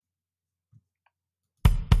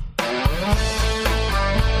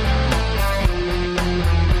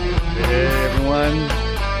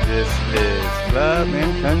Club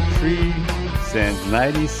and Country since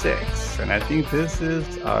 '96, and I think this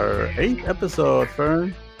is our eighth episode.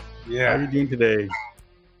 Fern, how are Yeah, you doing today?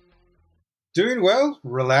 doing well,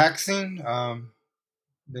 relaxing.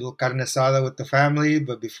 Little carne asada with the family,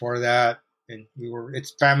 but before that, and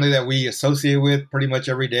it's family that we associate with pretty much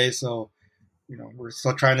every day. So we're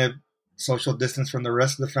still trying to social distance from the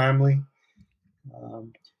rest of the family.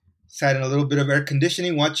 Um, Sat in a little bit of air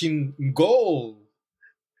conditioning, watching goal,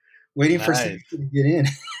 waiting for Nice. City to get in.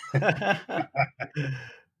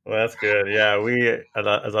 Well, that's good. Yeah,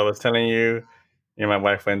 as I was telling you, me and my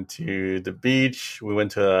wife went to the beach. We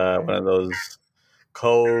went to one of those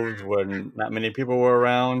coves where not many people were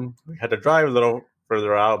around. We had to drive a little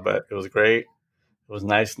further out, but it was great. It was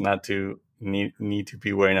nice not to need to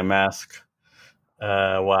be wearing a mask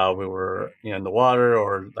while we were in the water,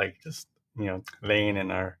 or like just laying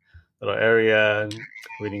in our little area,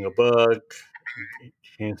 reading a book,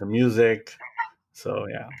 hearing some music. So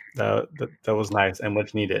yeah, that was nice and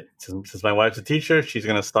much needed. Since my wife's a teacher, she's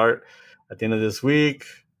gonna start at the end of this week.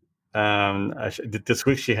 This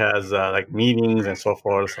week she has like meetings and so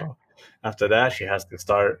forth. So after that, she has to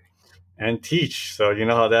start and teach. So you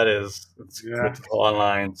know how that is. It's Yeah. good to go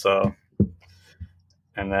online. So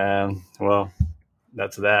and then well,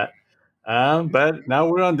 that's that. But now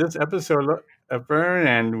we're on this episode, Vern,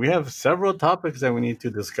 and we have several topics that we need to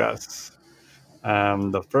discuss.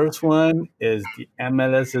 The first one is the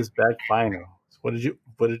MLS's back final. What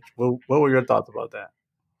were your thoughts about that?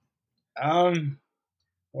 Um,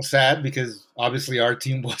 well, sad because obviously our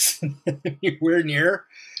team wasn't anywhere near.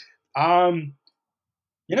 Um,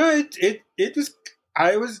 it was.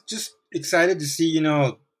 I was just excited to see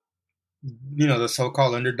the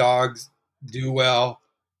so-called underdogs do well,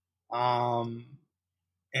 um,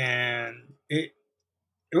 and it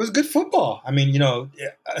was good football. I mean,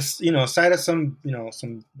 aside of some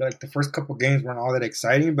like the first couple games weren't all that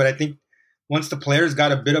exciting, but I think once the players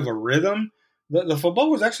got a bit of a rhythm, the football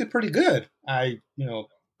was actually pretty good.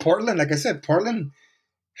 Portland, like I said, Portland,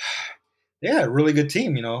 yeah, a really good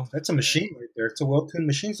team. That's a machine right there. It's a well-tuned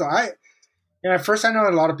machine. So at first I know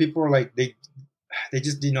a lot of people were like they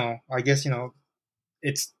just I guess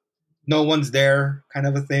it's no one's there kind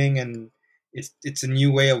of a thing, and it's a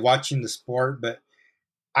new way of watching the sport. But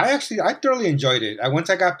I thoroughly enjoyed it. Once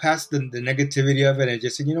I got past the negativity of it and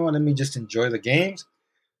just said, you know what, let me just enjoy the games.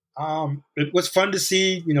 It was fun to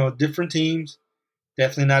see different teams.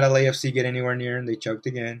 Definitely not LAFC get anywhere near, and they choked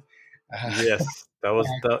again. Uh, Yes, that was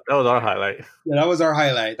our highlight, yeah, that was our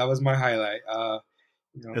highlight. That was my highlight. My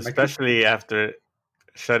kids. especially after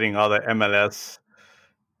shutting all the MLS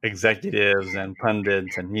executives and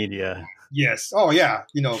pundits and media. Yes. Oh yeah.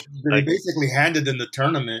 They Like, basically handed them the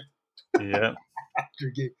tournament yeah, after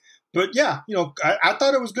game. But yeah, I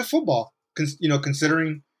thought it was good football.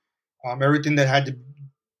 Considering everything that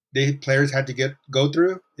the players had to go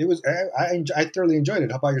through. It was I thoroughly enjoyed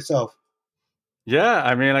it. How about yourself? yeah.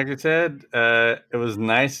 I mean, like I said, it was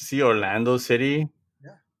nice to see Orlando City.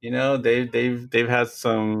 Yeah. They've had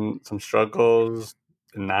some struggles.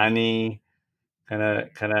 Nani kind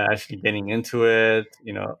of actually getting into it.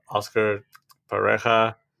 Oscar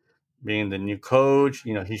Pareja being the new coach.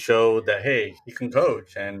 He showed that hey, he can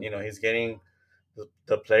coach, and he's getting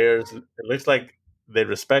the players. It looks like they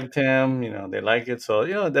respect him. They like it. So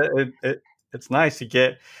it's nice to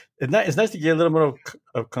get. It's nice to get a little more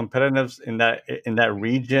of competitiveness in that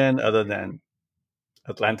region, other than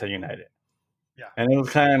Atlanta United. Yeah. And it was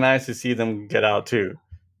kind of nice to see them get out too.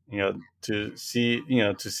 To see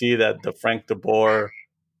that the Frank De Boer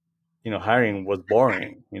hiring was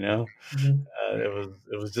boring. Mhm.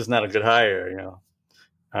 It was just not a good hire.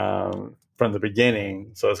 From the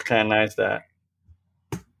beginning. So it's kind of nice that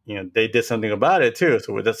they did something about it too.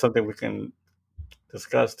 So that's something we can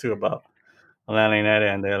discuss too about Atlanta United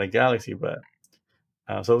and the LA Galaxy. But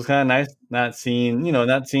so it was kind of nice not seeing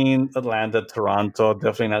Atlanta, Toronto,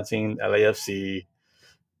 definitely not seeing LAFC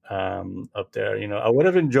up there. I would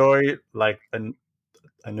have enjoyed like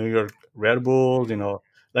a New York Red Bulls.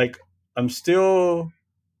 Like I'm still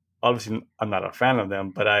obviously I'm not a fan of them,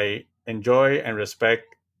 but I enjoy and respect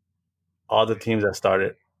all the teams that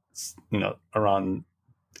started, around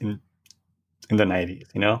in in the '90s.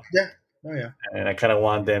 Yeah. Oh yeah. And I kind of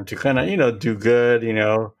want them to kind of do good.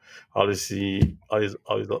 Obviously all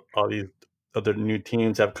these other new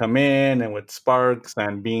teams have come in, and with Sparks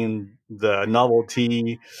and being the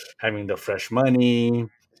novelty, having the fresh money,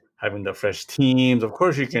 having the fresh teams. Of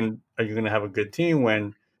course, you're going to have a good team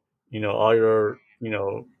when all your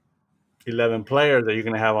 11 players that you're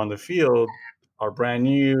going to have on the field are brand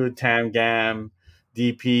new, Tam Gam,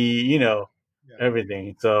 DP, Yeah.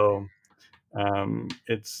 everything. So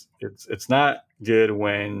It's not good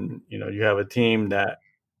when you have a team that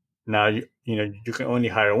now you can only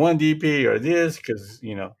hire one DP or this because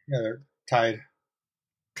Yeah, they're tied.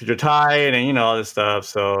 you're tied and all this stuff.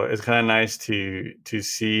 So it's kind of nice to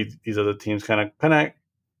see these other teams kind of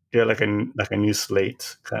get like a new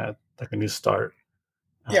slate, kind of like a new start.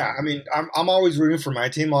 Yeah, I mean, I'm always rooting for my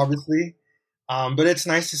team, obviously, but it's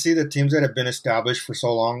nice to see the teams that have been established for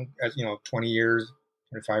so long, as 20 years,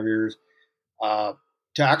 25 years, uh,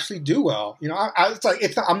 to actually do well.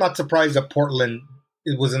 I'm not surprised that Portland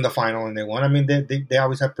was in the final and they won. I mean, they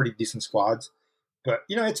always have pretty decent squads, but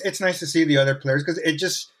it's nice to see the other players because it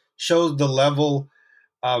just shows the level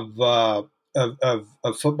of of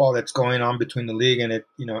football that's going on between the league, and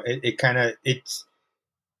it kind of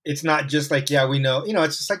it's not just like, yeah, we know,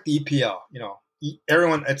 it's just like the EPL,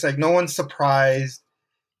 everyone, it's like no one's surprised,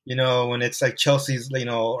 when it's like Chelsea's,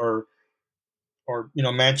 or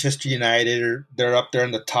Manchester United, or they're up there in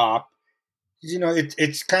the top.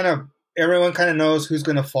 It's kind of, everyone kind of knows who's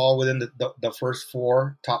going to fall within the first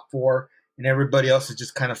top four, and everybody else is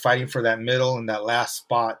just kind of fighting for that middle and that last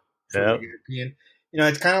spot for Yeah, the European.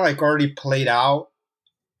 It's kind of like already played out.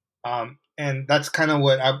 And that's kind of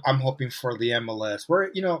what I'm hoping for the MLS. Where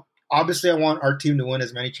obviously I want our team to win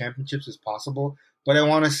as many championships as possible, but I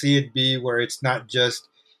want to see it be where it's not just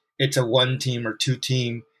it's a one team or two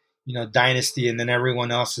team, dynasty, and then everyone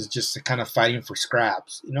else is just kind of fighting for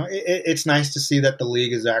scraps. It's nice to see that the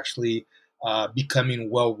league is actually becoming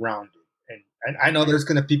well rounded. And I know there's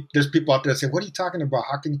people out there that say, "What are you talking about?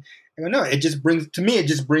 How can?" I go, no, it just brings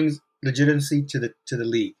legitimacy to the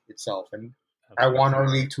league itself, and I want our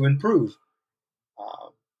league to improve.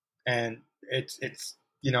 And it's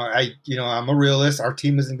I'm a realist. Our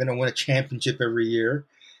team isn't going to win a championship every year.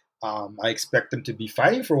 I expect them to be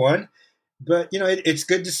fighting for one, but it's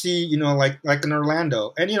good to see like in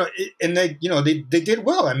Orlando, and and they did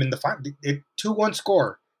well. I mean, the 2-1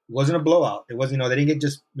 score, it wasn't a blowout. It wasn't, they didn't get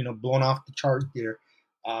just blown off the chart here.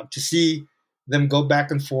 To see them go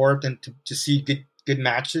back and forth and to see good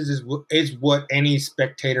matches is what any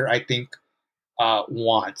spectator, I think,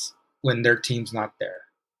 wants when their team's not there.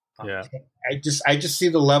 yeah, I just see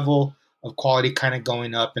the level of quality kind of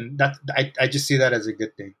going up, and I just see that as a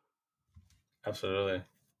good thing. absolutely.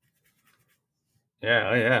 Yeah,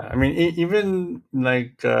 oh yeah. I mean, even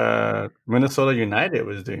like Minnesota United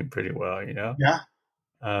was doing pretty well. Yeah,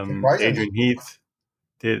 surprisingly. Adrian Heath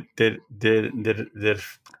did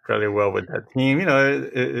fairly well with that team.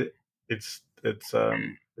 It's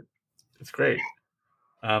great.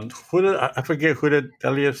 Who did I forget who did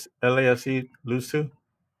LAFC lose to?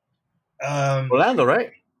 Um, Orlando,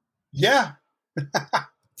 right? yeah,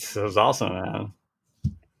 It was awesome, man.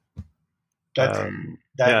 that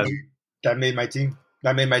that Yeah, made, that made my team.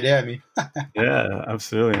 That made my day. I mean, yeah,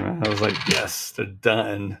 absolutely, man. I was like, yes, they're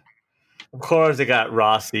done. Of course, they got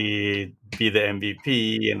Rossi be the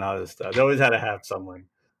MVP and all this stuff. They always had to have someone,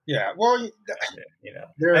 yeah. Well, you know.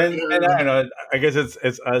 they're, And I they're don't know. I guess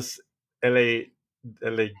it's us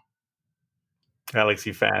LA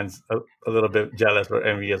Galaxy fans a little bit jealous or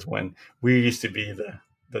envious when we used to be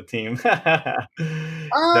the team that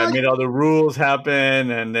uh, made all the rules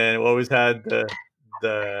happen, and then always had the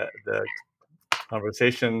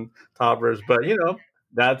conversation toppers. But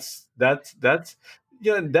that's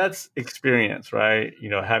experience, right?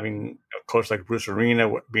 Having a coach like Bruce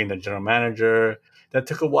Arena being the general manager, that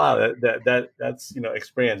took a while. That's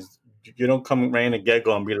experience. You don't come right in a get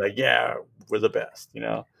go and be like, yeah, we're the best.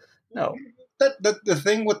 No. the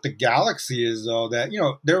thing with the Galaxy is, though, that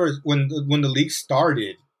there was when the league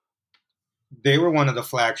started, they were one of the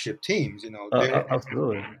flagship teams.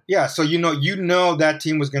 Absolutely. Yeah, so that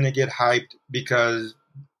team was going to get hyped because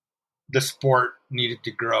the sport needed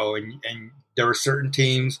to grow, and there were certain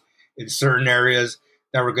teams in certain areas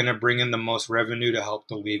that were going to bring in the most revenue to help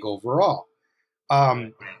the league overall.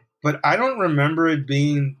 But I don't remember it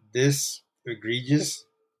being this egregious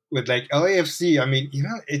with like LAFC. I mean,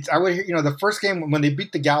 I would hear, the first game when they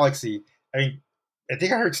beat the Galaxy. I mean, I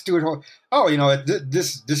think I heard Stuart Hall. Oh,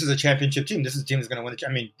 this is a championship team. This is a team that's going to win.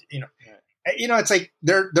 I mean, it's like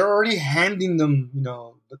they're already handing them,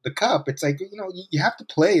 the cup. It's like, you have to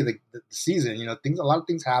play the season. A lot of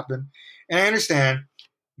things happen, and I understand.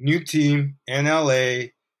 New team in LA,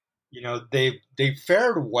 they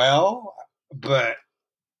fared well, but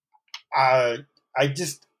I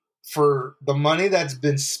just, for the money that's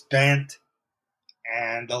been spent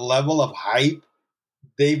and the level of hype,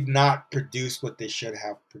 they've not produced what they should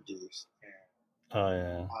have produced. Oh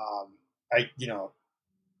yeah. I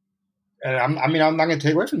and I'm not going to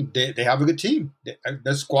take away from them. They have a good team.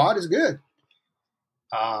 The squad is good,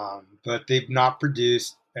 but they've not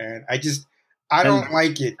produced. And I and don't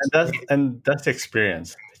like it. and that's the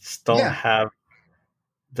experience. They just don't Yeah, have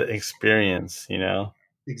the experience, you know.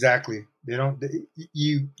 exactly. They don't.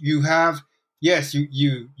 You have, yes,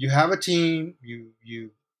 you have a team. You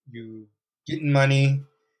getting money.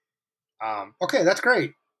 Okay, that's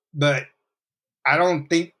great, but I don't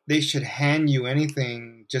think they should hand you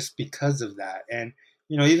anything just because of that. And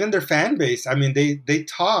even their fan base. I mean, they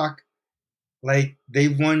talk like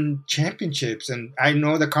they've won championships, and I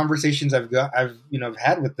know the conversations I've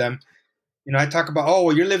had with them. I talk about, oh,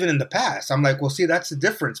 well, you're living in the past. I'm like, well, see, that's the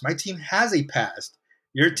difference. My team has a past.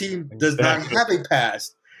 Your team does not Exactly. have a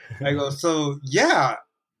past. I go, so yeah.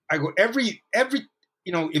 I go, every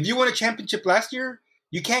if you won a championship last year,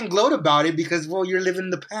 you can't gloat about it because, well, you're living in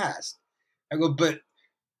the past. I go, but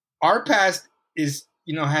our past is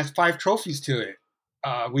has 5 trophies to it.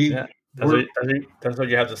 Yeah, that's We're why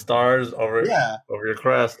you have the stars yeah. over your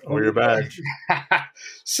crest, over your badge.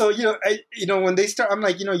 So when they start, I'm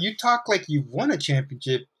like, you talk like you've won a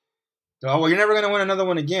championship. Oh, well, you're never going to win another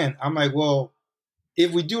one again. I'm like, well,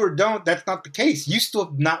 if we do or don't, that's not the case. You still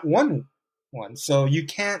have not won one, so you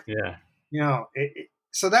can't. Yeah,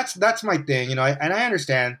 So that's my thing. And I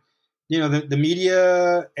understand. The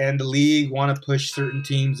media and the league want to push certain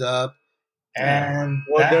teams up, yeah. and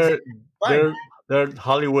Well, that's fine. they're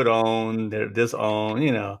Hollywood owned. They're this owned.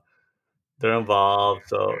 You know, they're involved.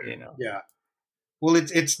 So you know. Yeah. Well,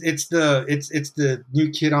 it's the new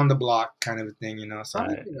kid on the block kind of a thing. So I'm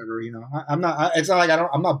like, Right. whatever. I'm not. It's not like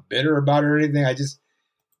I'm not bitter about it or anything.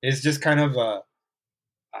 It's just kind of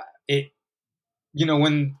it.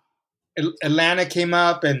 When Atlanta came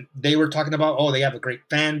up and they were talking about, oh, they have a great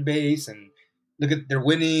fan base and look at they're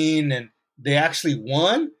winning and they actually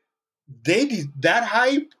won. That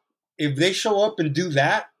hype. If they show up and do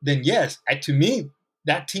that, then yes, to me,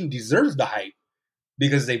 that team deserves the hype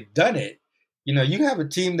because they've done it. You have a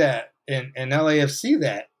team that in LAFC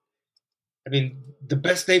that, I mean, the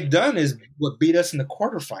best they've done is what beat us in the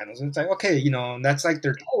quarterfinals. And it's like, okay, and that's like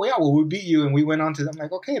oh yeah, well, we beat you and we went on to them.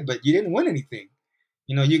 Like, okay, but you didn't win anything.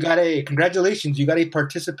 You got congratulations, you got a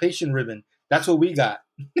participation ribbon. That's what we got.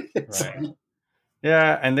 So, Right.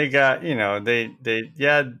 Yeah, and they got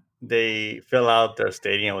they fill out their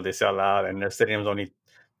stadium, what they sell out, and their stadium's only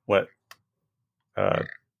what uh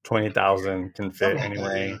 20,000 can fit something like that,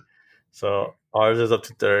 yeah. anyway. So ours is up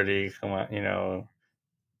to 30. Come on, we're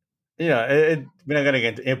not gonna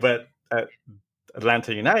get into it, but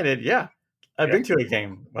Atlanta United, yeah, I've Yeah, been to a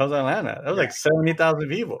game. I was in Atlanta. That was yeah. like 70,000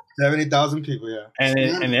 people, 70,000 people, yeah.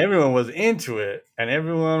 and everyone was into it, and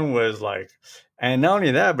everyone was like, and not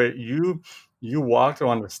only that, but you walked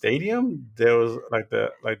around the stadium. There was like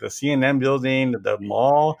the CNN building, the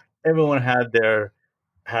mall. Everyone had their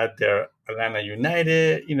Atlanta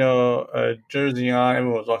United, jersey on.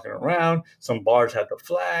 Everyone was walking around. Some bars had the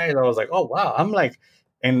flag. I was like, oh wow. I'm like,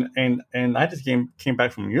 and I just came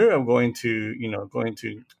back from Europe, going to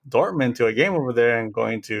Dortmund to a game over there, and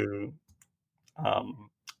going to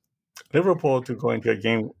um, Liverpool to going to a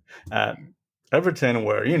game at Everton,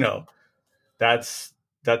 where that's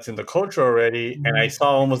that's in the culture already. And I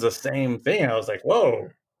saw almost the same thing. I was like,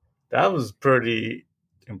 whoa, that was pretty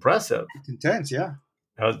impressive. It's intense, yeah.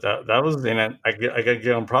 That was, and I got to give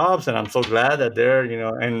them props, and I'm so glad that they're.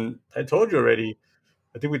 And I told you already.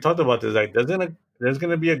 I think we talked about this. Like, there's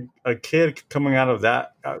gonna be a kid coming out of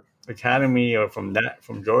that academy or from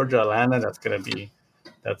Georgia, Atlanta. That's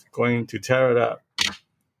going to tear it up.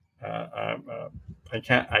 Uh, um, uh,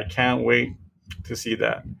 I can't wait to see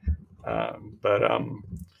that. But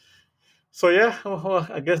so yeah, well,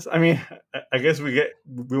 I guess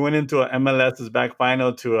we went into a MLS's back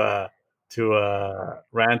final to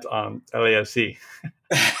rant on LAFC.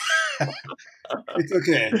 It's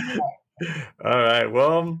okay. All right.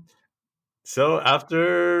 Well, so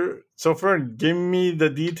far, give me the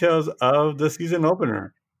details of the season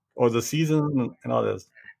opener or the season and all this.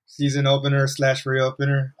 Season opener /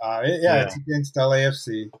 reopener. Yeah, Yeah. it's against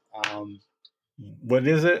LAFC. Um, What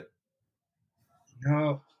is it? you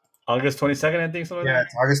know, August 22nd, I think, something yeah, like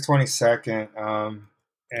it's August 22nd.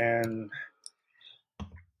 And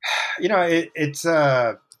it's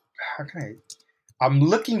how can I'm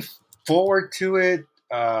looking forward to it,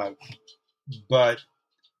 but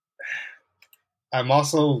I'm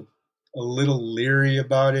also a little leery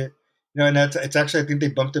about it. And it's actually, I think they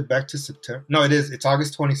bumped it back to September. No, it is. It's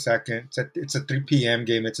August 22nd. It's a 3 p.m.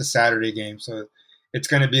 game. It's a Saturday game, so it's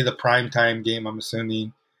going to be the prime time game. I'm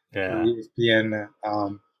assuming that. for Yeah.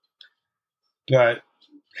 ESPN. But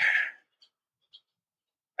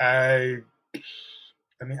I,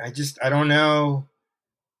 I mean, I don't know.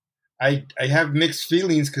 I have mixed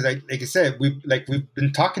feelings because like I said, we've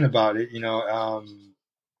been talking about it.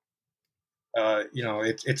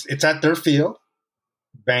 It's at their field,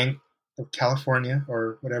 Bank of California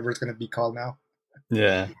or whatever it's going to be called now,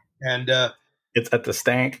 Yeah. and It's at the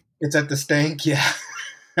stank. it's at the Stank, yeah.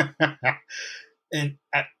 and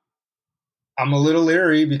I'm a little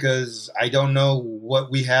leery because I don't know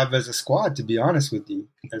what we have as a squad, to be honest with you,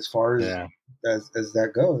 as far as Yeah. as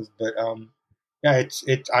that goes. But yeah,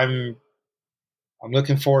 it's I'm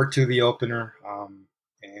looking forward to the opener,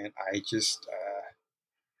 and I just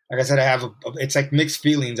like I said, I have it's like mixed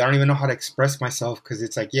feelings. I don't even know how to express myself because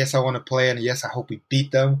it's like yes, I want to play, and yes, I hope we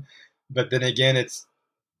beat them, but then again, it's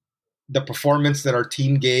the performance that our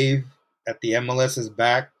team gave at the MLS is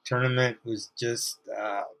back tournament was just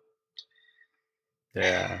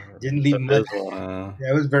Yeah. didn't leave much. Abysmal,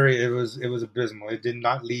 Yeah, it was abysmal. It did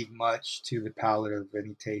not leave much to the palate of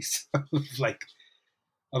any taste of like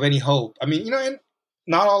of any hope. I mean, and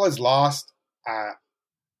not all is lost. Uh,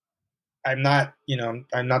 I'm not,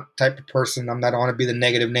 I'm not the type of person. I don't want to be the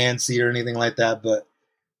negative Nancy or anything like that. But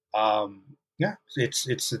yeah,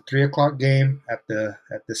 it's a 3 o'clock game at the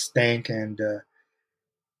Stank, and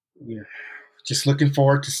you know, just looking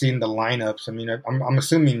forward to seeing the lineups. I mean, I'm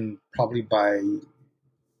assuming probably by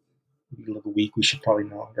middle of the week we should probably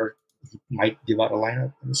know, or might give out a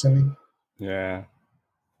lineup. I'm assuming. Yeah.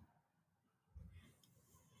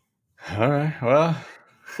 All right. Well,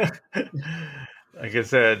 like I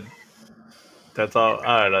said, that's all.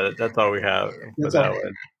 All right. That's all we have for That's all. that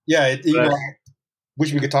one. Yeah, But I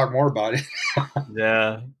wish we could talk more about it.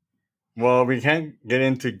 yeah. Well, we can't get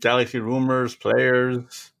into Galaxy rumors,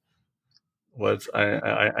 players. What's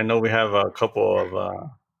I know we have a couple of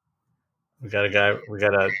we got a guy, we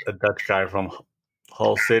got a Dutch guy from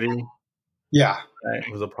Hull City, Yeah, right?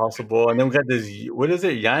 Who's a possible, and then we got this. What is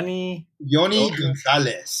it, Yanni? Yoni Oh,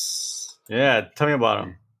 Gonzalez. yeah, tell me about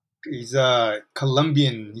him. He's a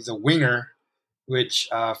Colombian. He's a winger, which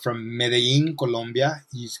from Medellin, Colombia.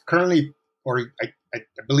 He's currently, or I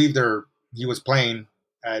believe he was playing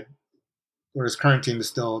at, or his current team is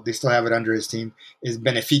still, they still have it under his team, is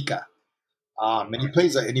Benefica. And he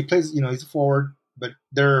plays, he's a forward, but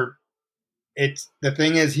the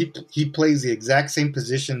thing is, he plays the exact same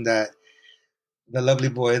position that the lovely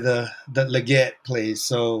boy, the Leggett plays.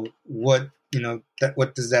 So what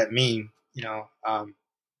does that mean?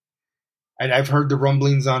 I've heard the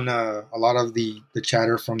rumblings on a lot of the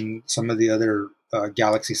chatter from some of the other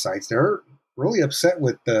Galaxy sites. They're really upset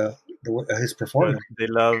with his But performance. they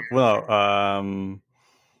love, well,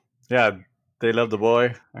 yeah, they love the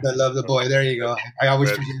boy. They love the boy. There you go. I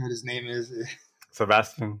always With forget what his name is.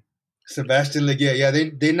 Sebastian. Sebastian Leggett. Yeah,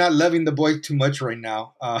 they're not loving the boy too much right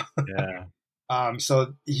now. Yeah,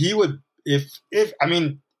 So he would, if I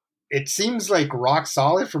mean, it seems like rock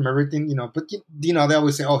solid from everything, But they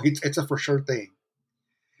always say, "Oh, it's a for sure thing."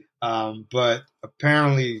 But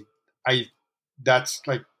apparently, I that's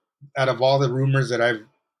like out of all the rumors that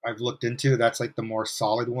I've looked into, that's like the more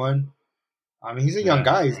solid one. I mean, he's a young yeah,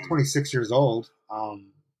 guy; he's 26 years old.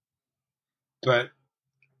 But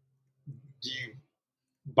do you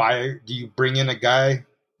do you bring in a guy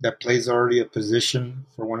that plays already a position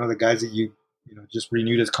for one of the guys that just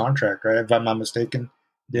renewed his contract, right? If I'm not mistaken,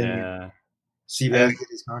 didn't yeah. Seabass And get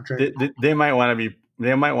his contract? they might want to be,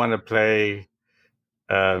 they might want to play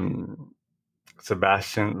um,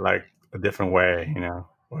 Sebastian like a different way,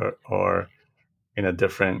 or in a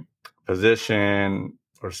different position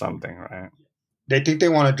or something, right? They think they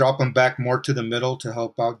want to drop him back more to the middle to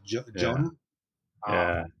help out Yeah, Jonah,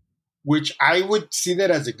 yeah, which I would see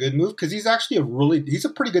that as a good move because he's actually he's a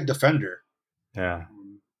pretty good defender. yeah,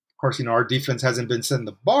 Of course, our defense hasn't been setting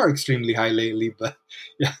the bar extremely high lately, but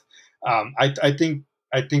yeah, I think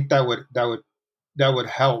that would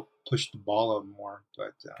help push the ball up more.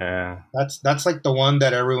 But yeah. that's like the one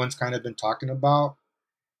that everyone's kind of been talking about.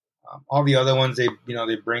 All the other ones they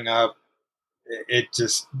bring up, it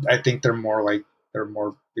just I think they're more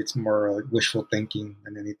it's more like wishful thinking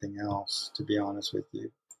than anything else, to be honest with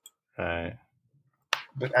you. Right.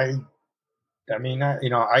 But I mean, I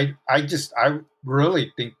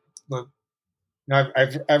really think, look,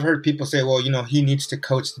 I've heard people say, well, he needs to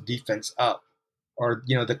coach the defense up, or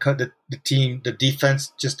the team, the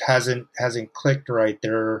defense just hasn't clicked right.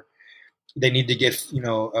 They need to get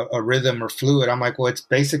a rhythm or fluid. I'm like, well, it's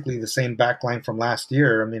basically the same back line from last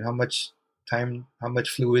year. I mean, how much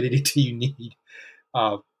fluidity do you need?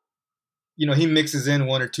 Uh, he mixes in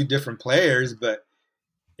one or two different players, but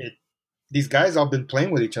it these guys all been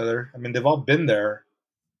playing with each other. I mean, they've all been there.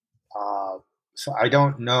 Uh, so I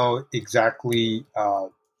don't know exactly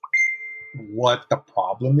what the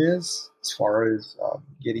problem is as far as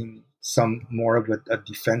getting some more of a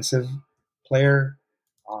defensive player.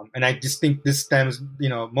 And I just think this stems,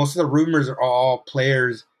 most of the rumors are all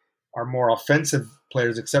players are more offensive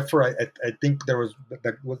players, except for I think there was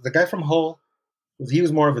the guy from Hull. He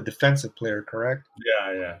was more of a defensive player, correct?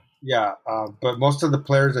 Yeah, yeah. Yeah, but most of the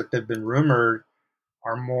players that have been rumored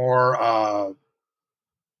are more,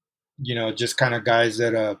 just kind of guys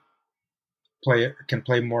that play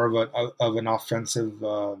more of an offensive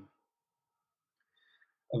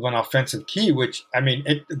key. Which I mean,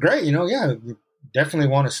 great, yeah, you definitely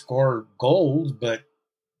want to score goals, but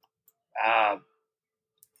uh,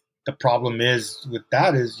 the problem is with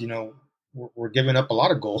that is we're giving up a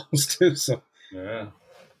lot of goals too. So Yeah,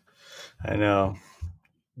 I know.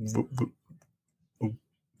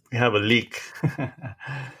 We have a leak.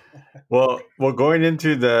 Well, going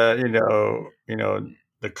into the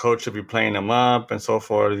the coach should be playing them up and so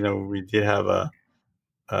forth. We did have a,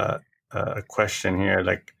 a question here,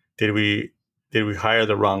 like did we hire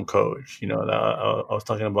the wrong coach? I was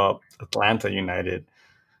talking about Atlanta United,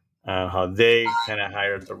 how they kind of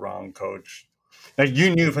hired the wrong coach. Like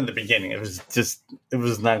you knew from the beginning, it was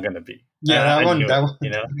not going to be. yeah, I knew that it. one,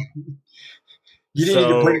 you didn't need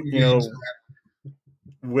to play So any games for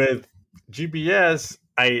with GBS,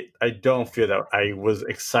 I don't feel that I was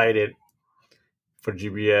excited for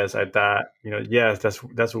GBS. I thought, yes,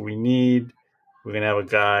 that's what we need. We're gonna have a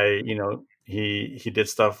guy, he did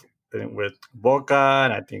stuff with Boca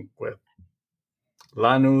and I think with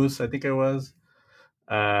Lanús, I think it was.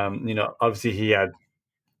 Obviously he had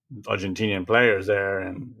Argentinian players there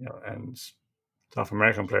and South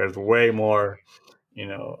American players way more, you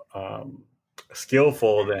know, um,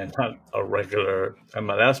 skillful than a regular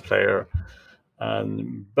MLS player.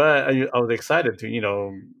 But I was excited to, he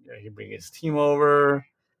bring his team over,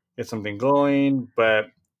 get something going. But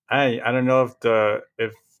I don't know if the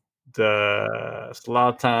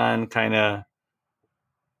Zlatan kind of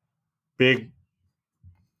big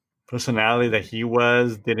personality that he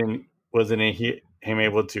wasn't him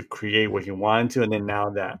able to create what he wanted to, and then now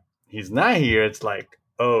that he's not here, it's like,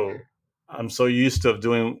 oh, I'm so used to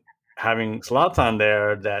doing having Zlatan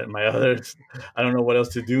there that my others, I don't know what else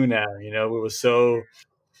to do now. We were so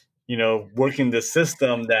working the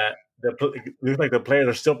system that it looks like the players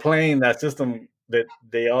are still playing that system that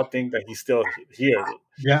they all think that he's still here.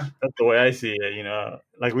 yeah, That's the way I see it.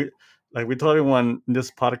 Like we told everyone in this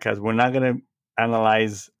podcast, we're not gonna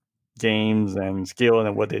analyze games and skill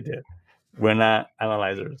and what they did. We're not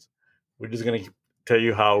analyzers. We're just gonna tell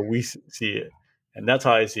you how we see it, and that's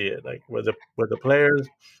how I see it. Like where the players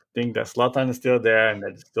think that Zlatan is still there and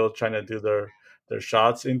they're still trying to do their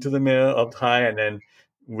shots into the middle up high, and then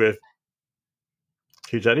with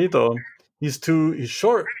Chicharito, he's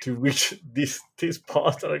short to reach these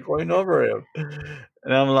balls that are going over him.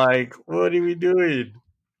 And I'm like, what are we doing?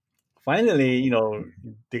 Finally,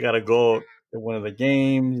 they got a goal at one of the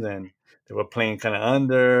games, and they were playing kind of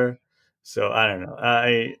under. So I don't know.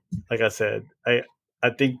 Like I said, I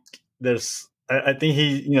think I think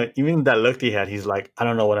he, even that look he had, he's like, I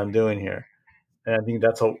don't know what I'm doing here, and I think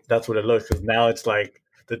that's what it looks, because now it's like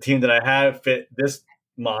the team that I had fit this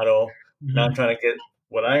model. Now I'm mhm. trying to get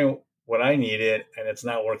what I needed, and it's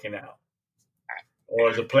not working out,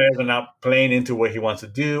 or the players are not playing into what he wants to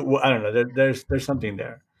do. Well, I don't know. There's something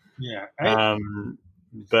there. Yeah,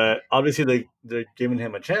 But obviously they're giving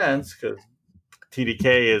him a chance because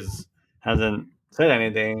TDK hasn't said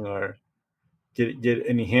anything or get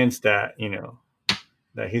any hints that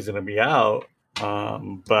that he's going to be out.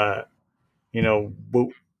 But you know,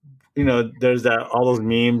 there's that all those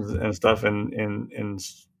memes and stuff in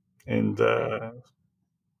the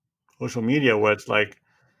social media where it's like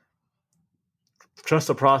trust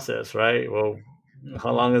the process, right? Well,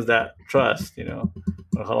 how long is that trust?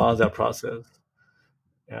 Or how long is that process?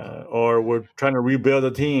 Or we're trying to rebuild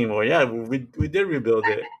a team. Or yeah, we did rebuild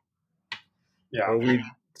it, yeah, or we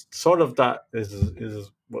sort of thought this is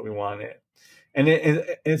what we wanted. And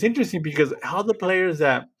it's interesting because how the players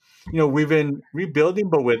that we've been rebuilding,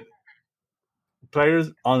 but with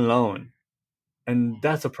players on loan, and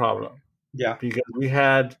that's a problem yeah, because we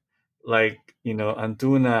had like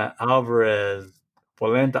Antuna, Alvarez,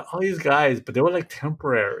 Polenta, all these guys, but they were like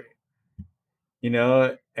temporary,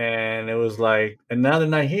 and it was like, and now they're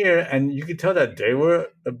not here, and you could tell that they were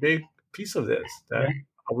a big piece of this, yeah, that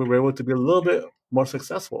we were able to be a little bit more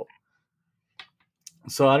successful.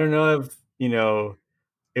 So I don't know if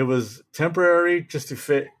it was temporary just to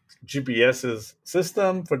fit GPS's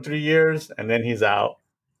system for 3 years, and then he's out,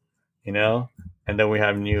 and then we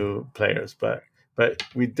have new players, but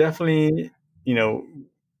we definitely, you know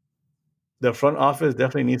the front office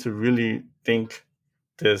definitely needs to really think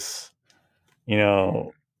this, you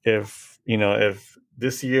know if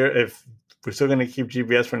this year, if we're still going to keep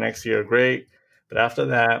GBS for next year, great. But after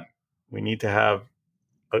that, we need to have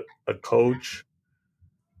a coach,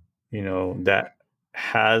 that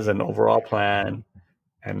has an overall plan,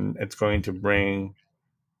 and it's going to bring,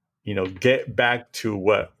 get back to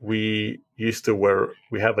what we used to, where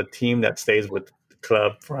we have a team that stays with the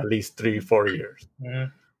club for at least 3-4 years.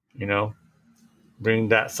 Mm-hmm. Bring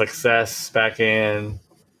that success back in.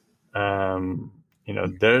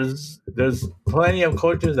 There's plenty of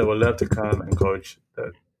coaches that would love to come and coach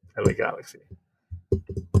the LA Galaxy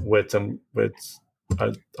with a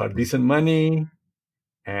decent money,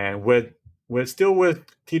 and with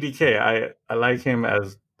TDK. I like him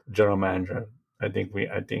as general manager. I think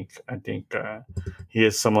he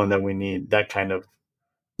is someone that we need, that kind of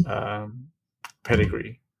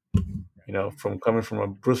pedigree. From coming from a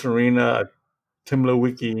Bruce Arena, a Tim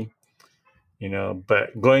Lewicki,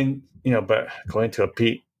 but going to a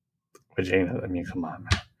Pete Wojciech. I mean, come on,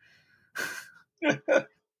 man.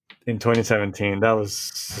 In 2017, that was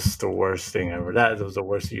just the worst thing ever. That was the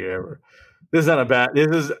worst year ever. This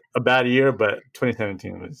is a bad year, but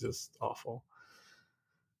 2017 was just awful.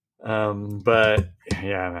 But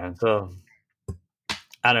yeah, man. So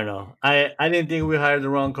I don't know. I didn't think we hired the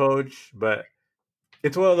wrong coach, but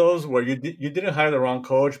it's one of those where you didn't hire the wrong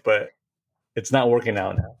coach, but it's not working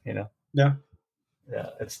out now. Yeah. Yeah,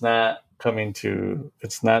 it's not coming to.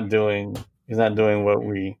 It's not doing. He's not doing what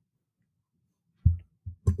we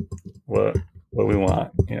want.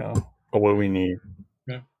 Or what we need.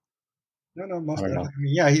 Yeah. No, most definitely. I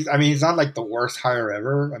mean, yeah, he's not like the worst hire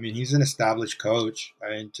ever. I mean, he's an established coach. I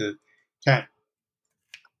mean, you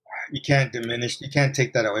can't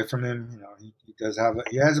take that away from him.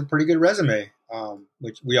 He has a pretty good resume,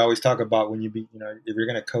 which we always talk about when if you're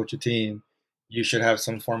going to coach a team, you should have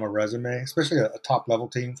some form of resume, especially a top level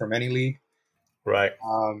team from any league. Right.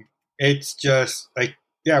 It's just like,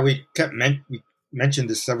 yeah, we mentioned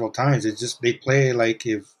this several times. It's just they play like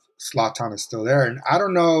if Zlatan is still there, and I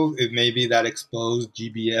don't know if maybe that exposed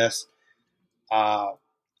GBS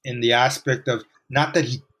in the aspect of not that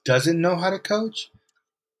he doesn't know how to coach,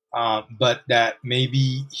 but that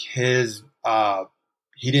maybe he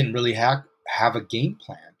didn't really have a game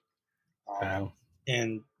plan.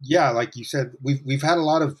 And yeah, like you said, we've had a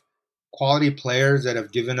lot of quality players that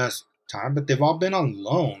have given us time, but they've all been on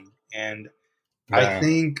loan, and I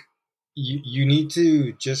think you need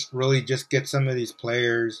to just get some of these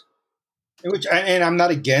players. And I'm not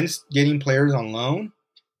against getting players on loan,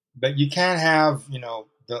 but you can't have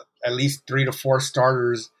at least 3 to 4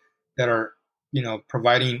 starters that are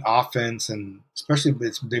providing offense, and especially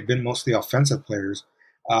they've been mostly offensive players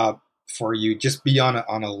for you. Just be on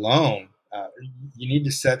a loan. You need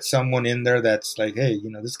to set someone in there that's like, hey,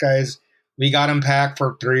 this guy's, we got him packed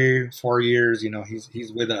for 3-4 years.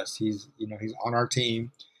 He's with us. He's on our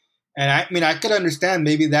team. And I mean, I could understand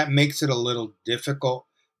maybe that makes it a little difficult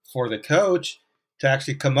for the coach to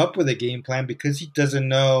actually come up with a game plan, because he doesn't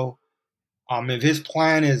know if his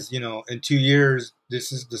plan is, in 2 years,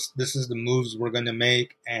 this is the moves we're going to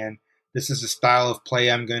make, and this is the style of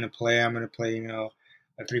play I'm going to play. I'm going to play,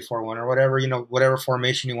 a 3-4-1 or whatever, whatever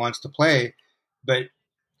formation he wants to play. But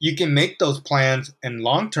you can make those plans in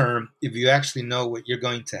long term if you actually know what you're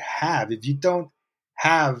going to have. If you don't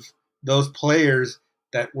have those players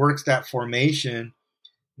that works that formation,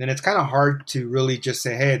 then it's kind of hard to really just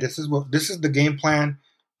say, hey, this is the game plan.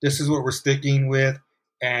 This is what we're sticking with.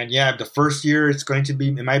 And yeah, the first year it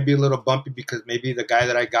might be a little bumpy because maybe the guy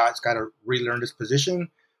that I got's got to relearn this position,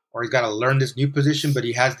 or he's got to learn this new position, but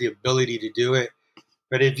he has the ability to do it.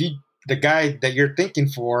 But if the guy that you're thinking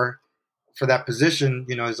for that position,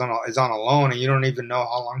 is on a loan, and you don't even know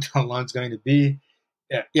how long the loan's going to be.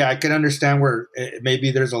 Yeah, I can understand where maybe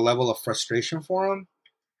there's a level of frustration for him,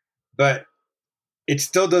 but it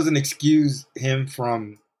still doesn't excuse him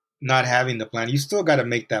from not having the plan. You still got to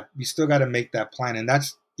make that plan, and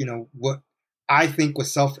that's what I think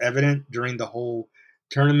was self-evident during the whole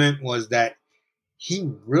tournament was that he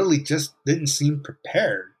really just didn't seem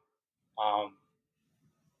prepared.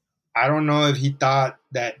 I don't know if he thought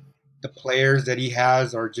that the players that he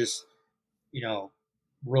has are just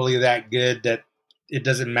really that good that it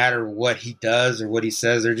doesn't matter what he does or what he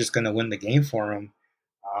says, they're just going to win the game for him.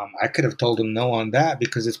 I could have told him no on that,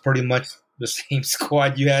 because it's pretty much the same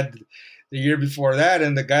squad you had the year before that,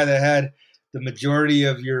 and the guy that had the majority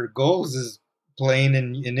of your goals is playing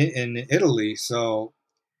in Italy. So,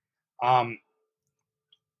 I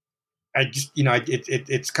just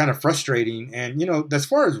it's kind of frustrating. And as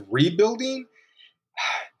far as rebuilding,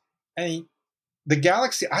 I mean, the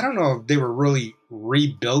Galaxy, I don't know if they were really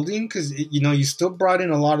rebuilding because you still brought in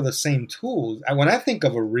a lot of the same tools. When I think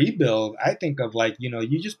of a rebuild, I think of like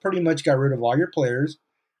you just pretty much got rid of all your players,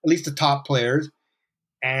 at least the top players,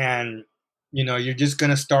 and you're just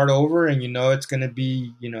gonna start over, and it's gonna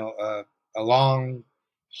be a long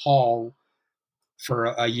haul for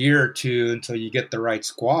a year or two until you get the right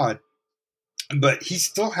squad. But he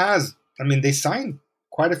still has. I mean, they signed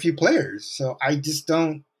quite a few players, so I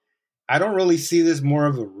don't really see this more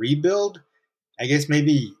of a rebuild. I guess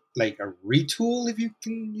maybe like a retool if you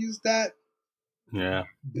can use that. Yeah.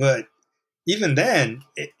 But even then,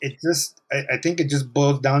 it just I think it just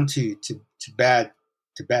boils down to bad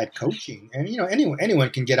coaching. And anyone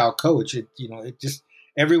can get out coached. It just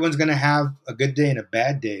everyone's gonna have a good day and a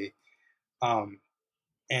bad day.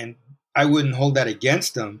 And I wouldn't hold that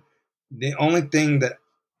against them. The only thing that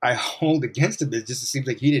I hold against him is just it seems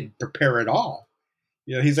like he didn't prepare at all.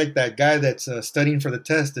 He's like that guy that's studying for the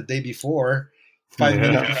test the day before, 5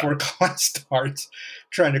 minutes before class starts,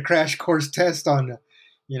 trying to crash course test on,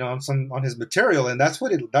 on his material, and that's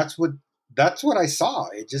what I saw.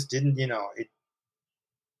 It just didn't, it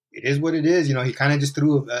is what it is. He kind of just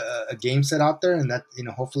threw a game set out there, and that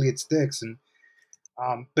hopefully it sticks. And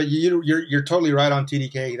but you're totally right on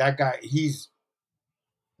TDK. That guy,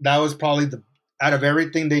 that was probably out of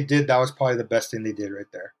everything they did, that was probably the best thing they did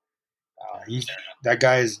right there. That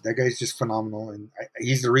guy's just phenomenal, and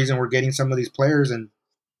he's the reason we're getting some of these players. And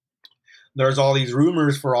there's all these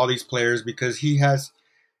rumors for all these players because he has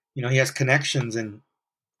connections, and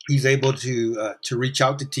he's able to reach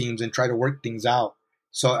out to teams and try to work things out.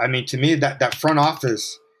 So I mean, to me, that front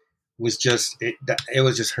office was just it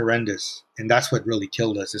was just horrendous, and that's what really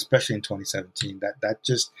killed us, especially in 2017. That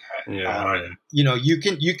just you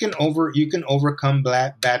can overcome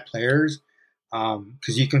bad players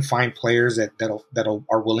because you can find players that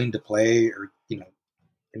are willing to play or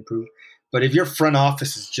improve. But if your front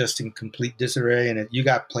office is just in complete disarray, and if you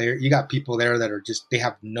got people there that are just they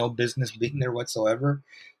have no business being there whatsoever,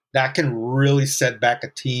 that can really set back a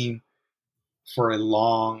team for a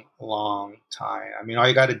long, long time. I mean, all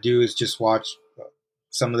you got to do is just watch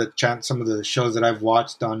some of the shows that I've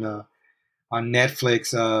watched on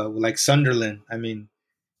Netflix, like Sunderland. I mean,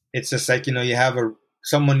 it's just like you have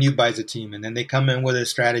someone new buys a team, and then they come in with a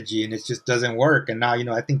strategy, and it just doesn't work. And now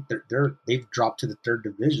I think they've dropped to the third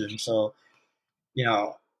division. So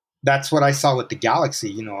that's what I saw with the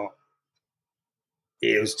Galaxy.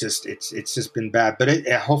 It was just it's just been bad. But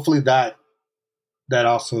hopefully that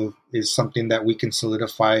also is something that we can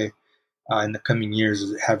solidify in the coming years,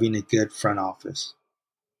 is having a good front office.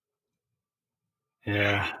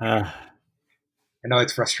 Yeah. I know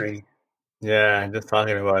it's frustrating. Yeah, just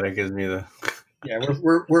talking about it gives me the. Yeah,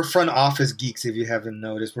 we're front office geeks. If you haven't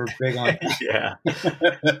noticed, we're big on. Yeah,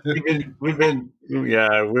 we've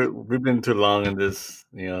been too long in this.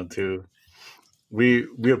 We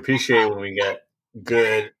appreciate when we get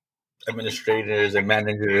good administrators and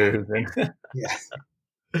managers, and Yeah.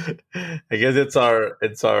 I guess it's our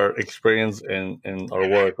experience in our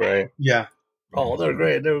work, right? Yeah. Oh, they're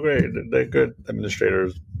great. They're good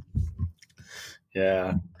administrators.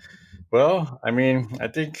 Yeah. Well, I mean, I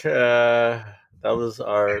think that was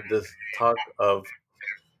this talk of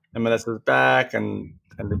MLS is back, and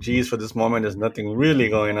the G's for this moment. There's nothing really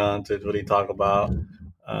going on to really talk about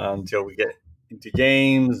until we get into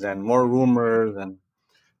games and more rumors and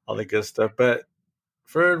all the good stuff. But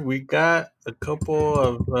Ferd, we got a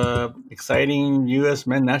couple of exciting U.S.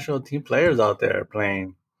 men's national team players out there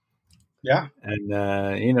playing. Yeah. And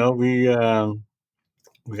we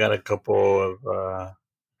got a couple of.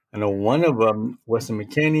 I know one of them, Weston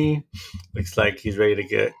McKennie, looks like he's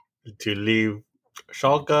ready to leave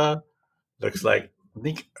Schalke. Looks like I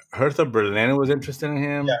think Hertha Berlin was interested in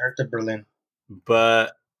him. Yeah, Hertha Berlin.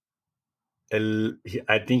 But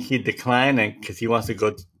I think he declined because he wants to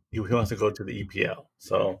go. He wants to go to the EPL.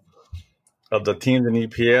 So of the teams in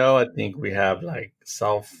EPL, I think we have like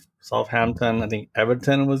Southampton. I think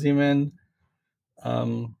Everton was even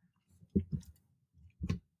one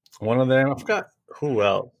of them. I forgot who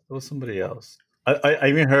else. It was somebody else. I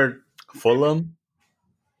even heard Fulham,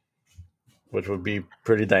 which would be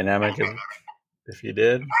pretty dynamic if he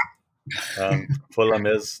did. Fulham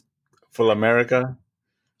is full America,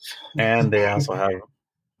 and they also have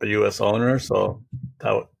a U.S. owner, so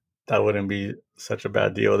that wouldn't be such a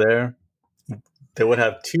bad deal there. They would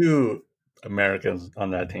have two Americans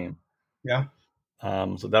on that team. Yeah.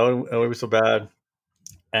 So that would be so bad.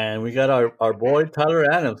 And we got our boy Tyler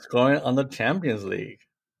Adams going on the Champions League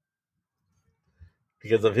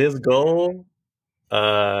because of his goal.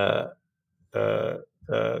 Uh,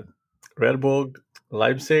 Red Bull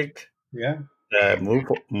Leipzig. Yeah.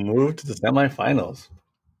 moved to the semifinals.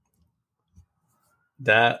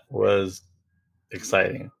 That was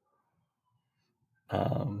exciting.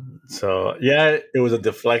 So yeah, it was a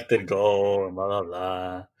deflected goal and blah blah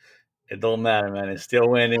blah. It don't matter, man. It still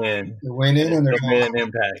went in, and They went in it and they're still made going. an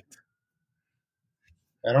impact.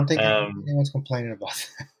 I don't think Um, anyone's complaining about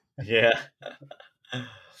that. yeah,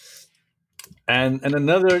 and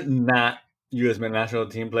another not U.S. men's national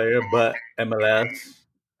team player, but MLS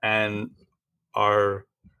and our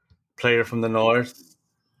player from the North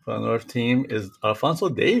team is Alfonso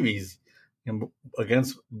Davies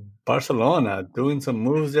against Barcelona, doing some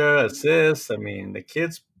moves there, assists. I mean, the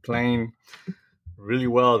kid's playing really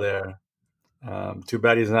well there. Too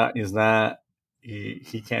bad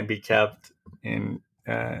he can't be kept in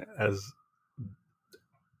as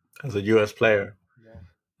a U.S. player.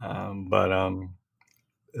 Yeah. But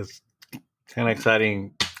it's kind of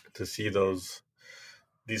exciting to see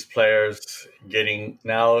these players getting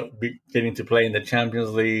to play in the Champions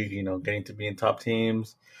League. Getting to be in top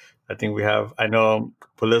teams. I think we have. I know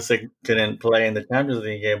Pulisic couldn't play in the Champions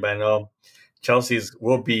League game, but I know Chelsea's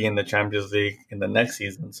will be in the Champions League in the next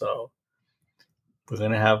season. So we're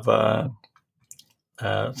gonna have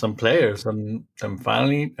some players, some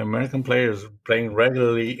finally American players playing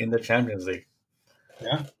regularly in the Champions League.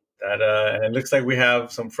 Yeah. And it looks like we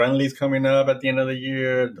have some friendlies coming up at the end of the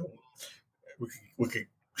year. We could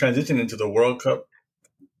transition into the World Cup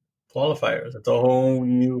qualifiers. It's a whole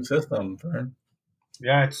new system. Fern.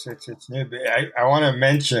 Yeah, it's new. But I want to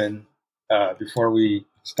mention before we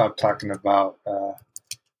stop talking about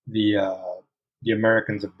the the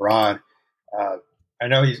Americans abroad. Uh, I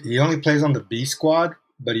know he only plays on the B squad,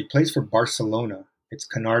 but he plays for Barcelona. It's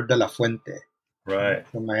Canard de la Fuente Right.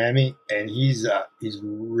 from Miami, and he's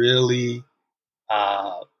really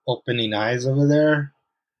opening eyes over there.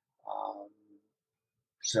 Um,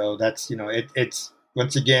 so that's it's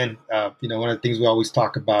once again one of the things we always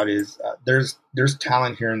talk about is there's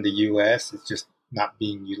talent here in the U.S. It's just not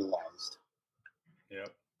being utilized.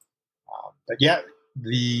 Yep. But yeah,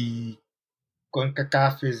 the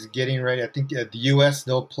CONCACAF is getting ready. I think the U.S.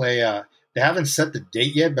 they'll play. They haven't set the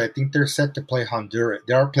date yet, but I think they're set to play Honduras.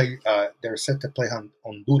 They're set to play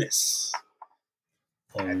Honduras,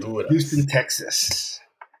 Houston, Honduras. Texas.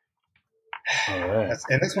 All right.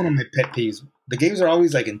 That's one of my pet peeves. The games are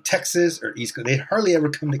always like in Texas or East Coast. They hardly ever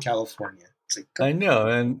come to California. It's like, I know,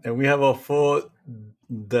 and we have a full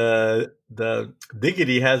the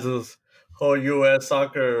Diggity has this whole U.S.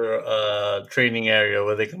 soccer training area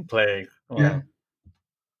where they can play. Come yeah, on,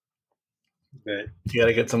 but you got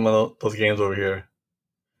to get some of those games over here.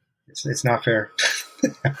 it's not fair.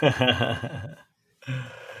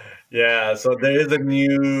 Yeah, so there is a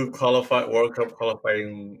new qualified World Cup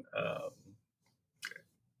qualifying.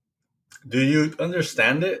 Do you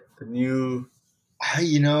understand it? The new.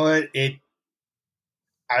 You know what?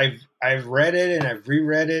 I've read it and I've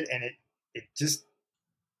reread it, and it just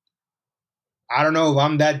I don't know if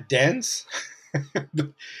I'm that dense.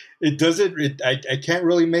 It doesn't. I can't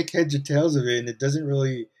really make heads or tails of it, and it doesn't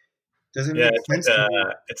Yeah, make sense to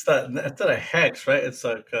me. it's not a hex, right? It's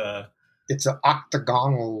like It's an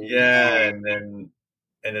octagonal. yeah, and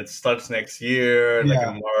it starts next year, like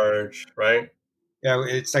Yeah, in March, right? yeah.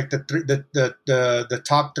 It's like the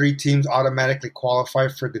top three teams automatically qualify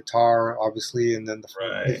for Qatar, obviously, and then the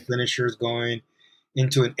Right. finishers going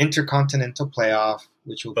into an intercontinental playoff,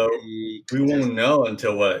 which will But be we won't know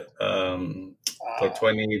until what? For uh,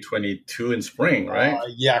 2022 in spring, right?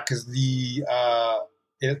 yeah, because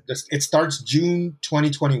it starts June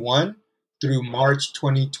 2021 through March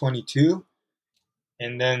 2022,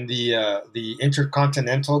 and then the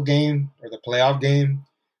intercontinental game or the playoff game,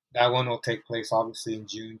 that one will take place obviously in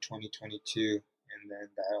June 2022, and then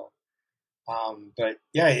that'll. But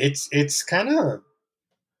yeah, it's kind of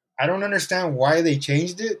I don't understand why they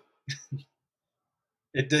changed it.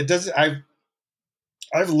 It doesn't.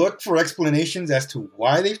 I've looked for explanations as to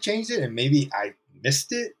why they've changed it, and maybe I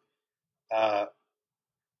missed it. Uh,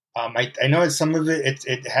 I know some of it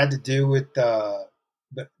had to do with the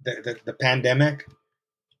pandemic,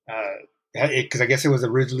 because I guess it was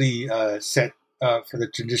originally set for the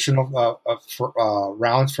traditional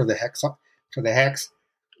rounds for the hex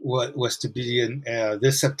was to be in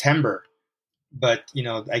this September, but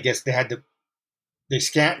I guess they had to they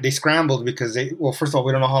scrambled because first of all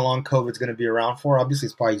we don't know how long COVID's going to be around for. Obviously,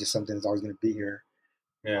 it's probably just something that's always going to be here,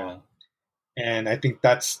 Yeah. and I think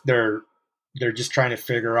they're just trying to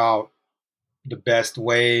figure out the best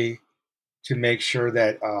way to make sure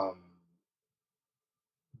that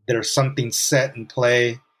there's something set in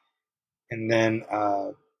play, and then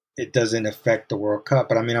it doesn't affect the World Cup.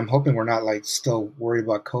 But I mean, I'm hoping we're not like still worried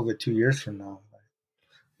about COVID 2 years from now.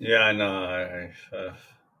 Yeah, I know.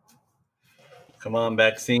 Come on,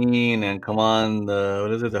 vaccine, and come on, the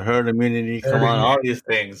what is it? The herd immunity. Come Herd on, all immunity. these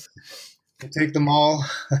things. We'll take them all.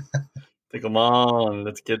 Take them all, and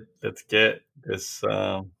let's get this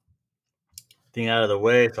thing out of the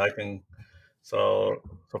way, so I can so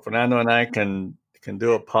Fernando and I can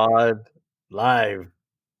do a pod live,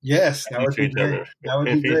 Yes, that would feature be each great. other, That would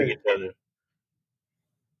be feature great. each other,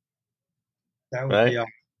 That would right? be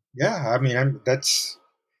yeah. I mean, that's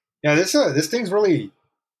yeah. This thing's really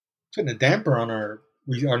putting a damper on our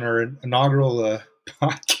inaugural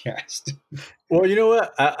podcast. Well, you know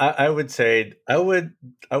what? I would say I would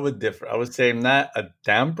differ. I would say not a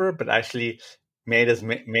damper, but actually made us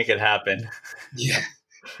make it happen. Yeah,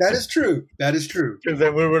 that is true. That is true. Because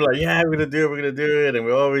then we were like, yeah, we're gonna do it, and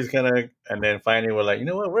we always kind of, and then finally we're like, you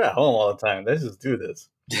know what? We're at home all the time. Let's just do this.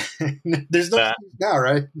 There's no But excuse now,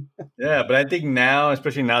 right? yeah, but I think now,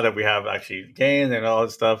 especially now that we have actually games and all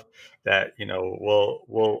that stuff, that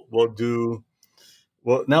we'll do.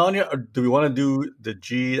 Well, not only do we want to do the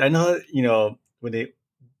G, I know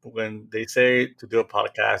when they say to do a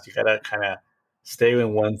podcast, you gotta kind of stay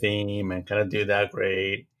in one theme and kind of do that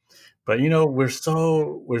great. But we're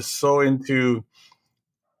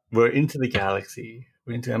into the Galaxy,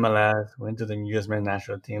 we're into MLS, we're into the U.S. men's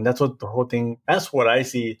national team. That's what the whole thing. That's what I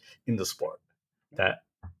see in the sport. That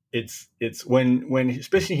it's when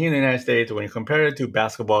especially here in the United States, when you compare it to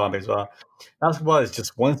basketball and baseball, basketball is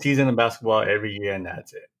just one season of basketball every year and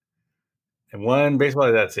that's it. And one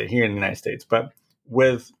baseball, that's it here in the United States. But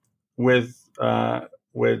with with uh,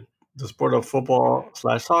 with the sport of football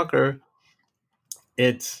slash soccer,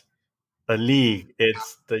 it's a league.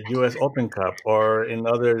 It's the U.S. Open Cup, or in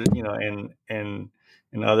other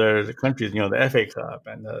in other countries, the FA Cup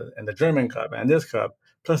and the German Cup and this cup,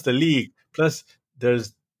 plus the league, plus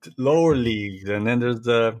there's lower leagues, and then there's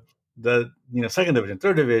the second division,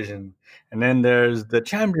 third division, and then there's the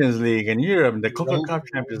Champions League in Europe, and the Coca Cup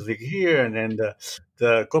Champions League here, and then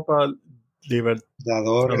the Copa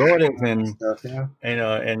Libertadores and Stuff, yeah.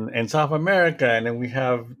 in South America, and then we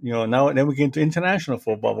have now then we get into international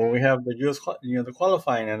football where we have the U.S. The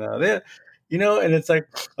qualifying and and it's like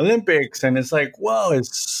Olympics, and it's like wow,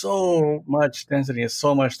 it's so much density, it's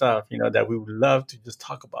so much stuff that we would love to just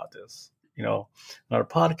talk about this on our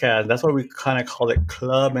podcast. That's why we kind of call it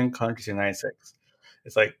Club and Country 96.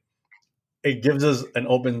 It's like it gives us an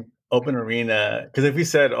open arena, because if we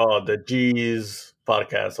said the G's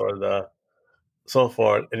podcast or the so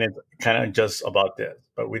forth, and it's kind of just about this.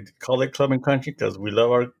 But we call it Club and Country because we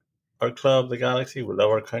love our club, the Galaxy. We love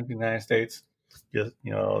our country, the United States. Just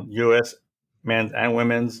U.S. men's and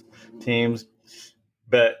women's teams.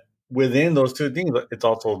 But within those two things, it's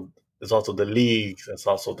also the leagues. It's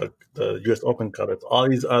also the U.S. Open Cup. It's all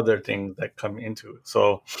these other things that come into it.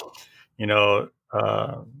 So, you know,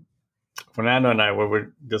 uh, Fernando and I,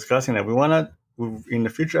 we're discussing that we want to in the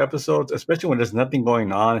future episodes, especially when there's nothing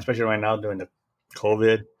going on, especially right now during the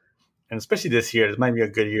COVID, and especially this year, this might be a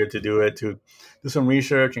good year to do it, to do some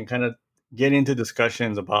research and kind of get into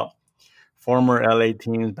discussions about former LA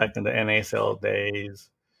teams back in the NASL days,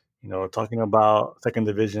 talking about second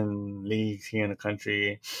division leagues here in the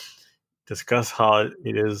country, discuss how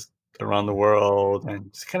it is around the world,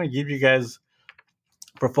 and just kind of give you guys,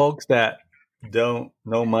 for folks that don't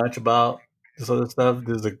know much about this other stuff,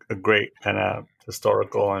 this is a great kind of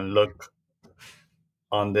historical and look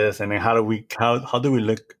on this, and then how do we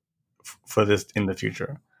look for this in the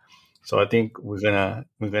future. So I think we're gonna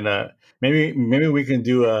maybe we can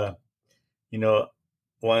do a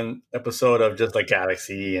one episode of just like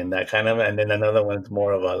Galaxy and that kind of, and then another one's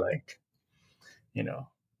more of a like you know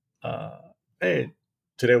uh hey,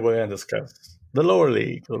 today we're gonna discuss the lower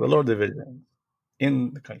league or the lower division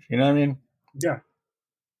in the country. You know what I mean? Yeah.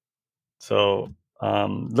 So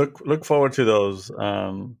look forward to those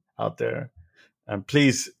out there, and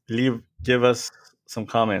please give us some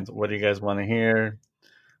comments. What do you guys want to hear?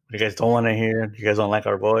 What do you guys don't want to hear? You guys don't like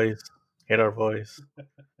our voice? Hate our voice?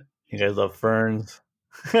 You guys love ferns?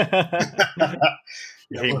 You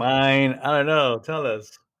Yeah, hate mine? I don't know. Tell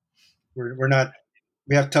us. we're not.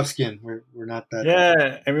 We have tough skin. We're not that.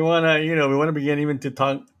 Yeah, and we want to begin even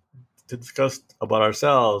to discuss about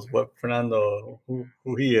ourselves, what Fernando, who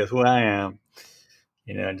he is, who I am.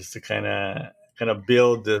 Just to kind of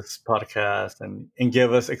build this podcast and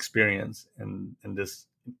give us experience in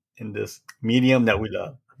this medium that we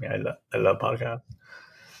love. I mean, I love podcasts.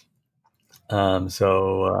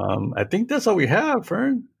 So I think that's all we have,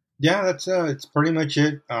 Fern. Yeah, that's it's pretty much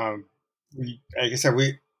it. We, like I said,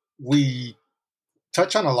 we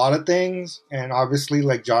touch on a lot of things, and obviously,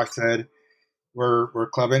 like Josh said, we're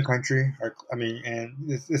club and country. I mean,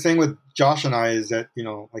 and the thing with Josh and I is that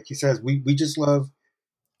like he says, we just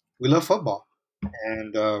we love football,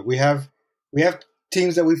 and we have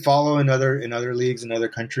teams that we follow in other leagues in other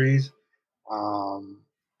countries, and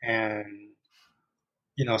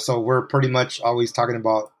so we're pretty much always talking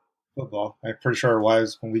about football. I'm pretty sure our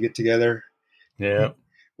wives, when we get together, Yeah.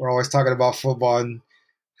 we're always talking about football. And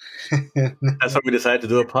That's why we decided to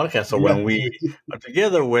do a podcast. So when we are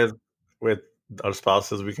together with our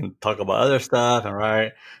spouses, we can talk about other stuff, and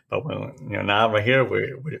right. But when now right here,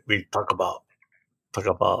 we talk about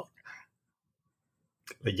the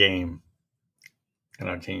game and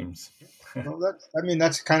our teams. Well,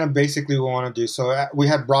 that's kind of basically what we want to do. So we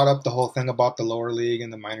had brought up the whole thing about the lower league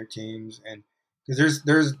and the minor teams, and because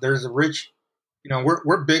there's a rich,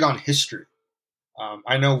 we're big on history.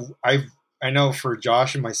 I know for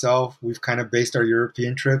Josh and myself, we've kind of based our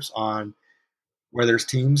European trips on where there's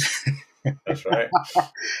teams. That's right.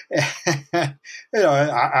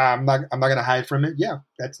 I'm not gonna hide from it. Yeah,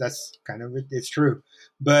 that's kind of it. It's true,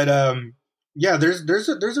 but yeah, there's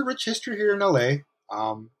a rich history here in LA.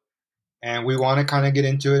 And we want to kind of get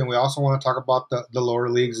into it, and we also want to talk about the lower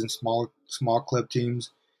leagues and small club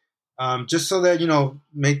teams, just so that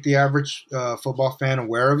make the average football fan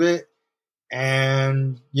aware of it,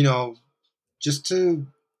 and just to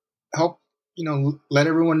help let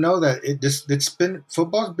everyone know that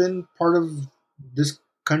football's been part of this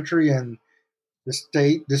country and this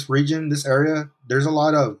state, this region, this area. There's a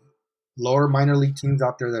lot of lower minor league teams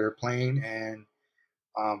out there that are playing, and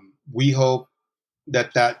we hope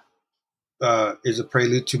that is a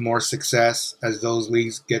prelude to more success as those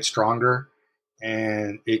leagues get stronger,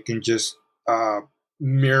 and it can just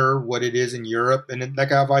mirror what it is in Europe. And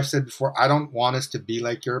like I've said before, I don't want us to be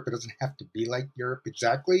like Europe. It doesn't have to be like Europe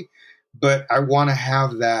exactly, but I want to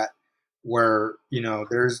have that where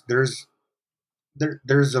there's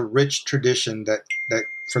a rich tradition that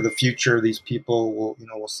for the future these people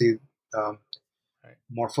will see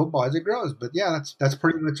more football as it grows. But yeah, that's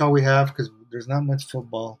pretty much all we have, because there's not much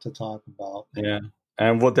football to talk about. Yeah,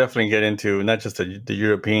 and we'll definitely get into not just the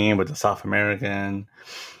European, but the South American,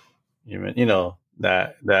 even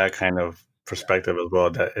that kind of perspective as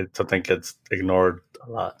well. That it's something gets ignored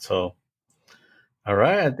a lot. So, all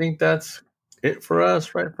right, I think that's it for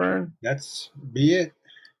us, right, Fern? That's be it.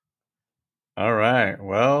 All right.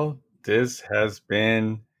 Well, this has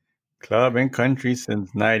been Club and Country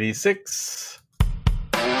since '96.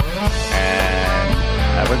 And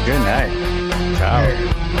have a good night. Ciao.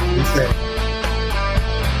 Be safe.